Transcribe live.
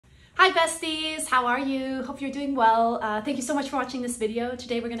Hi besties, how are you? Hope you're doing well. Thank you so much for watching this video.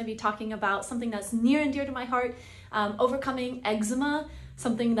 Today we're going to be talking about something that's near and dear to my heart, overcoming eczema,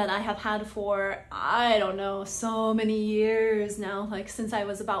 something that I have had for, I don't know, so many years now, like since I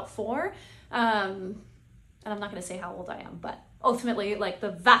was about 4. And I'm not going to say how old I am, but ultimately like the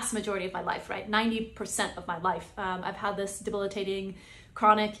vast majority of my life, right? 90% of my life, I've had this debilitating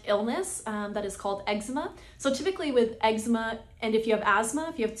chronic illness that is called eczema. So typically with eczema, and if you have asthma,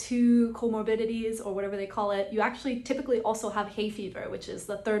 if you have 2 comorbidities or whatever they call it, you actually typically also have hay fever, which is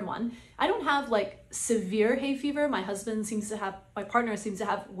the 3rd one. I don't have like severe hay fever. My partner seems to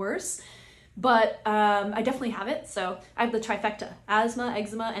have worse, but I definitely have it. So I have the trifecta: asthma,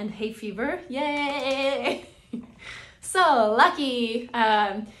 eczema, and hay fever. Yay! So lucky.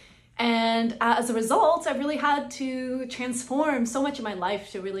 And as a result, I've really had to transform so much of my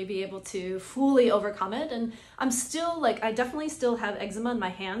life to really be able to fully overcome it. And I'm still like, I definitely still have eczema in my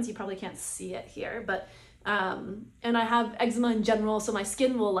hands. You probably can't see it here, but, and I have eczema in general. So my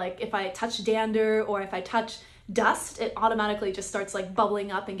skin will, like, if I touch dander or if I touch dust, it automatically just starts like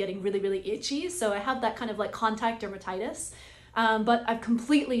bubbling up and getting really, really itchy. So I have that kind of like contact dermatitis. But I've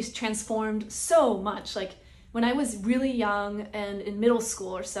completely transformed so much. Like, when I was really young and in middle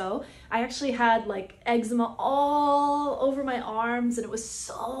school or so, I actually had like eczema all over my arms, and it was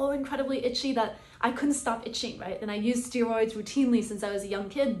so incredibly itchy that I couldn't stop itching, right? And I used steroids routinely since I was a young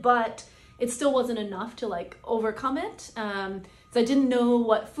kid, but it still wasn't enough to like overcome it. So I didn't know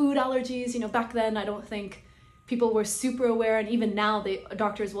what food allergies, back then I don't think people were super aware, and even now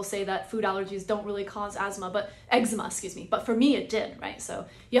doctors will say that food allergies don't really cause eczema, excuse me. But for me, it did, right? So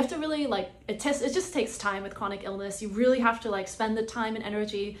you have to really like, it just takes time with chronic illness. You really have to like spend the time and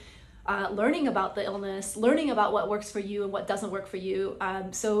energy learning about the illness, learning about what works for you and what doesn't work for you.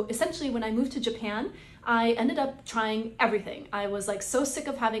 So essentially when I moved to Japan, I ended up trying everything. I was like so sick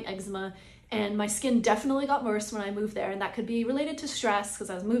of having eczema, and my skin definitely got worse when I moved there. And that could be related to stress because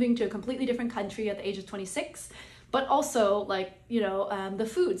I was moving to a completely different country at the age of 26. But also like, the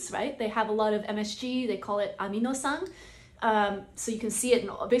foods, right? They have a lot of MSG, they call it amino-san. So you can see it in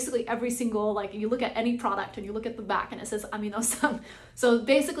basically every single, like you look at any product and you look at the back and it says amino-san. So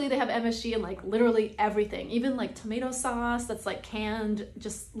basically they have MSG in like literally everything, even like tomato sauce that's like canned,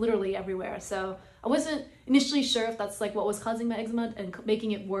 just literally everywhere. So I wasn't initially sure if that's like what was causing my eczema and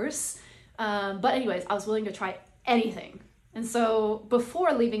making it worse. But anyways, I was willing to try anything. And so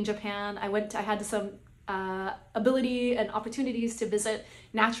before leaving Japan, I had some ability and opportunities to visit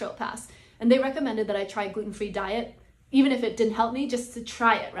naturopaths. And they recommended that I try gluten-free diet, even if it didn't help me, just to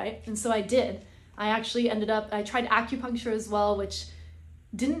try it, right? And so I did. I tried acupuncture as well, which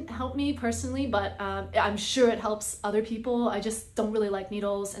didn't help me personally, but I'm sure it helps other people. I just don't really like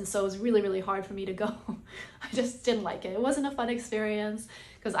needles, and so it was really, really hard for me to go. I just didn't like it. It wasn't a fun experience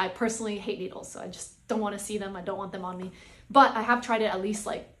because I personally hate needles, so I just don't want to see them. I don't want them on me. But I have tried it at least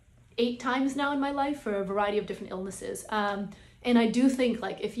like 8 times now in my life for a variety of different illnesses. And I do think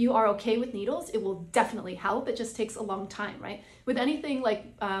like if you are okay with needles, it will definitely help. It just takes a long time, right? With anything like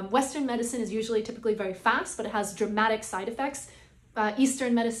Western medicine is typically very fast, but it has dramatic side effects.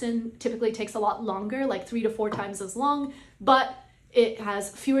 Eastern medicine typically takes a lot longer, like 3 to 4 times as long, but it has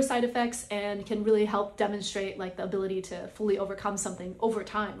fewer side effects and can really help demonstrate like the ability to fully overcome something over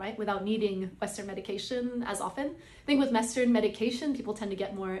time, right? Without needing Western medication as often. I think with Western medication, people tend to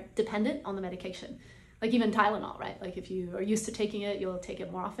get more dependent on the medication. Like even Tylenol, right? Like if you are used to taking it, you'll take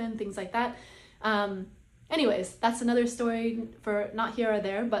it more often, things like that. Anyways, that's another story for not here or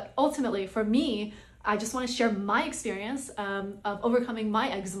there, but ultimately for me, I just want to share my experience of overcoming my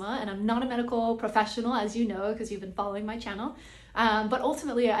eczema, and I'm not a medical professional, as you know, because you've been following my channel. But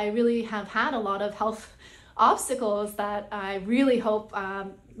ultimately, I really have had a lot of health obstacles that I really hope,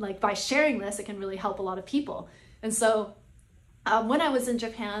 like by sharing this, it can really help a lot of people. And so when I was in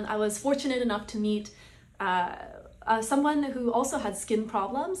Japan, I was fortunate enough to meet someone who also had skin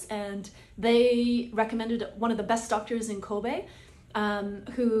problems, and they recommended one of the best doctors in Kobe,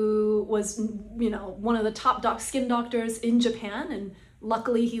 who was, one of the top skin doctors in Japan. And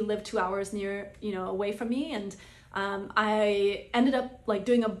luckily he lived 2 hours away from me. And I ended up like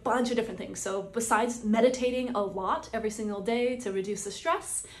doing a bunch of different things. So besides meditating a lot every single day to reduce the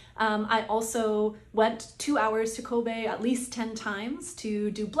stress, I also went 2 hours to Kobe at least 10 times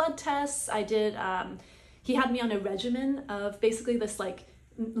to do blood tests. He had me on a regimen of basically this like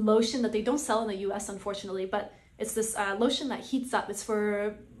lotion that they don't sell in the US, unfortunately, but it's this lotion that heats up. It's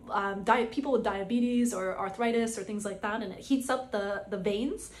for people with diabetes or arthritis or things like that, and it heats up the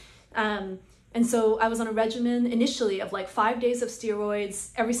veins. And so I was on a regimen initially of like 5 days of steroids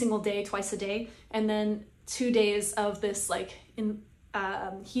every single day, twice a day, and then 2 days of this like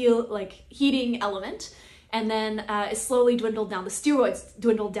heating element. And then it slowly dwindled down. The steroids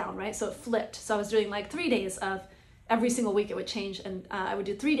dwindled down, right? So it flipped. So I was doing like 3 days of, every single week it would change. And I would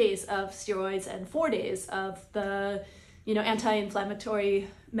do 3 days of steroids and 4 days of the, anti-inflammatory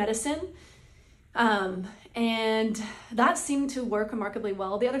medicine. And that seemed to work remarkably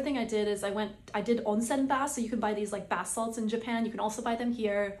well. The other thing I did is I did onsen baths. So you can buy these like bath salts in Japan. You can also buy them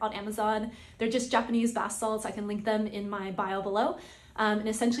here on Amazon. They're just Japanese bath salts. I can link them in my bio below. And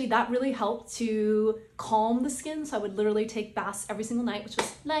essentially that really helped to calm the skin. So I would literally take baths every single night, which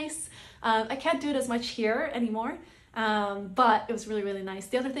was nice. I can't do it as much here anymore, but it was really, really nice.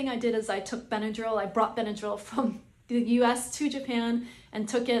 The other thing I did is I took Benadryl. I brought Benadryl from the US to Japan and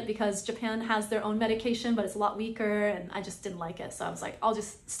took it because Japan has their own medication, but it's a lot weaker and I just didn't like it. So I was like, I'll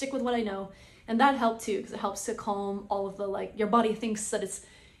just stick with what I know. And that helped too, because it helps to calm all of the, like, your body thinks that it's,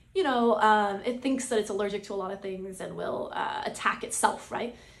 it thinks that it's allergic to a lot of things and will attack itself,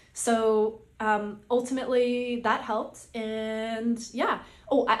 right? So ultimately that helped. And yeah.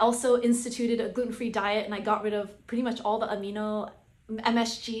 Oh, I also instituted a gluten-free diet and I got rid of pretty much all the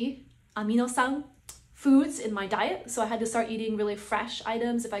amino-san foods in my diet. So I had to start eating really fresh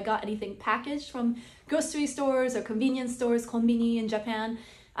items. If I got anything packaged from grocery stores or convenience stores, konbini in Japan,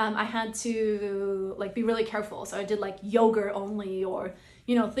 I had to like be really careful. So I did like yogurt only, or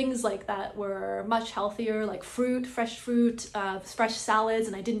things like that were much healthier, like fresh fruit, fresh salads,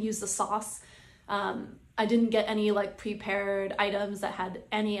 and I didn't use the sauce. I didn't get any like prepared items that had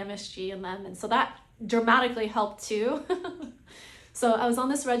any MSG in them, and so that dramatically helped too. So I was on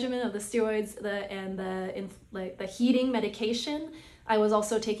this regimen of the steroids and the heating medication. I was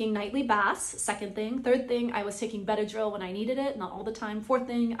also taking nightly baths, second thing. Third thing, I was taking Benadryl when I needed it, not all the time. Fourth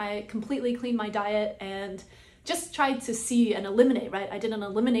thing, I completely cleaned my diet and just tried to see and eliminate, right? I did an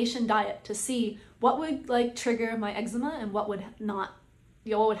elimination diet to see what would like trigger my eczema and what would not,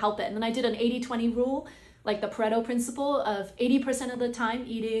 what would help it. And then I did an 80-20 rule, like the Pareto principle of 80% of the time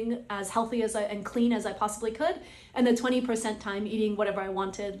eating as healthy as and clean as I possibly could, and the 20% time eating whatever I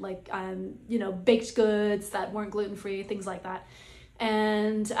wanted, like baked goods that weren't gluten-free, things like that.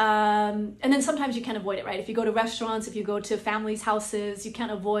 And then sometimes you can't avoid it, right? If you go to restaurants, if you go to families' houses, you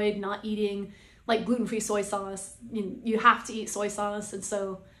can't avoid not eating like gluten-free soy sauce. You have to eat soy sauce. And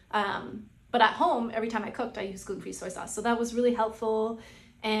so, but at home, every time I cooked, I used gluten-free soy sauce. So that was really helpful.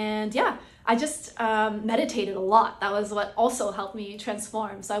 And yeah, I just meditated a lot. That was what also helped me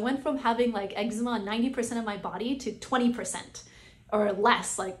transform. So I went from having like eczema on 90% of my body to 20% or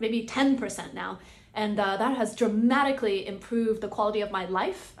less, like maybe 10% now. And that has dramatically improved the quality of my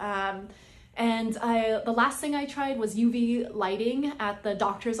life. And the last thing I tried was UV lighting at the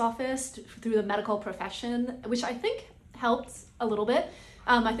doctor's office through the medical profession, which I think helped a little bit.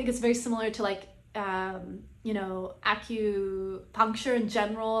 I think it's very similar to like, acupuncture in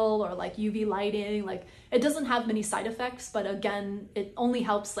general, or like UV lighting. Like it doesn't have many side effects, but again, it only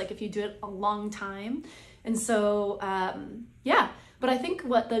helps like if you do it a long time. And so, yeah. But I think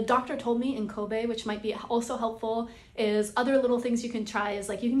what the doctor told me in Kobe, which might be also helpful, is other little things you can try is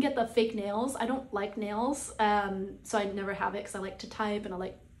like you can get the fake nails. I don't like nails, so I never have it because I like to type and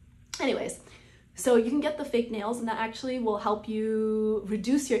anyways. So you can get the fake nails and that actually will help you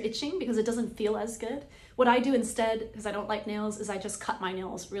reduce your itching because it doesn't feel as good. What I do instead, because I don't like nails, is I just cut my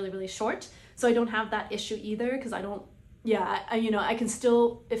nails really, really short. So I don't have that issue either because I don't, I can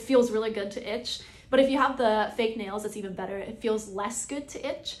still, it feels really good to itch. But if you have the fake nails, it's even better. It feels less good to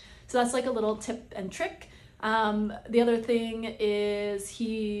itch. So that's like a little tip and trick. The other thing is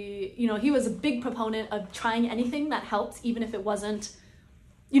he was a big proponent of trying anything that helped, even if it wasn't,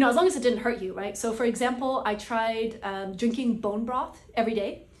 as long as it didn't hurt you, right? So for example, I tried drinking bone broth every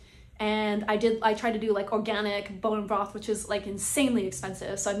day. And I tried to do like organic bone broth, which is like insanely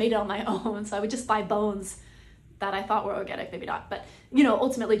expensive. So I made it on my own. So I would just buy bones that I thought were organic, maybe not, but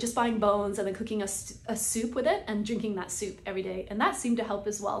ultimately just buying bones and then cooking a soup with it and drinking that soup every day. And that seemed to help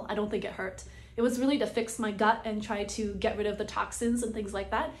as well. I don't think it hurt. It was really to fix my gut and try to get rid of the toxins and things like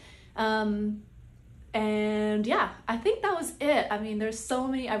that. And yeah, I think that was it. I mean, there's so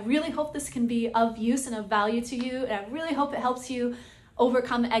many. I really hope this can be of use and of value to you. And I really hope it helps you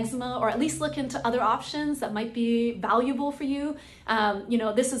overcome eczema, or at least look into other options that might be valuable for you.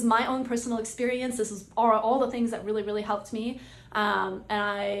 This is my own personal experience. This is all the things that really, really helped me. And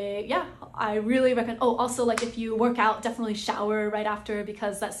I really recommend, also like if you work out, definitely shower right after,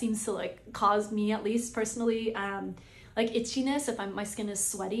 because that seems to like cause me, at least personally, like itchiness if my skin is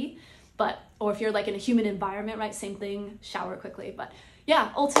sweaty. Or if you're like in a humid environment, right? Same thing, shower quickly. But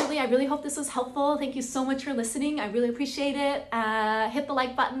yeah, ultimately, I really hope this was helpful. Thank you so much for listening. I really appreciate it. Hit the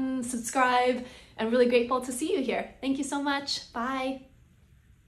like button, subscribe. I'm really grateful to see you here. Thank you so much. Bye.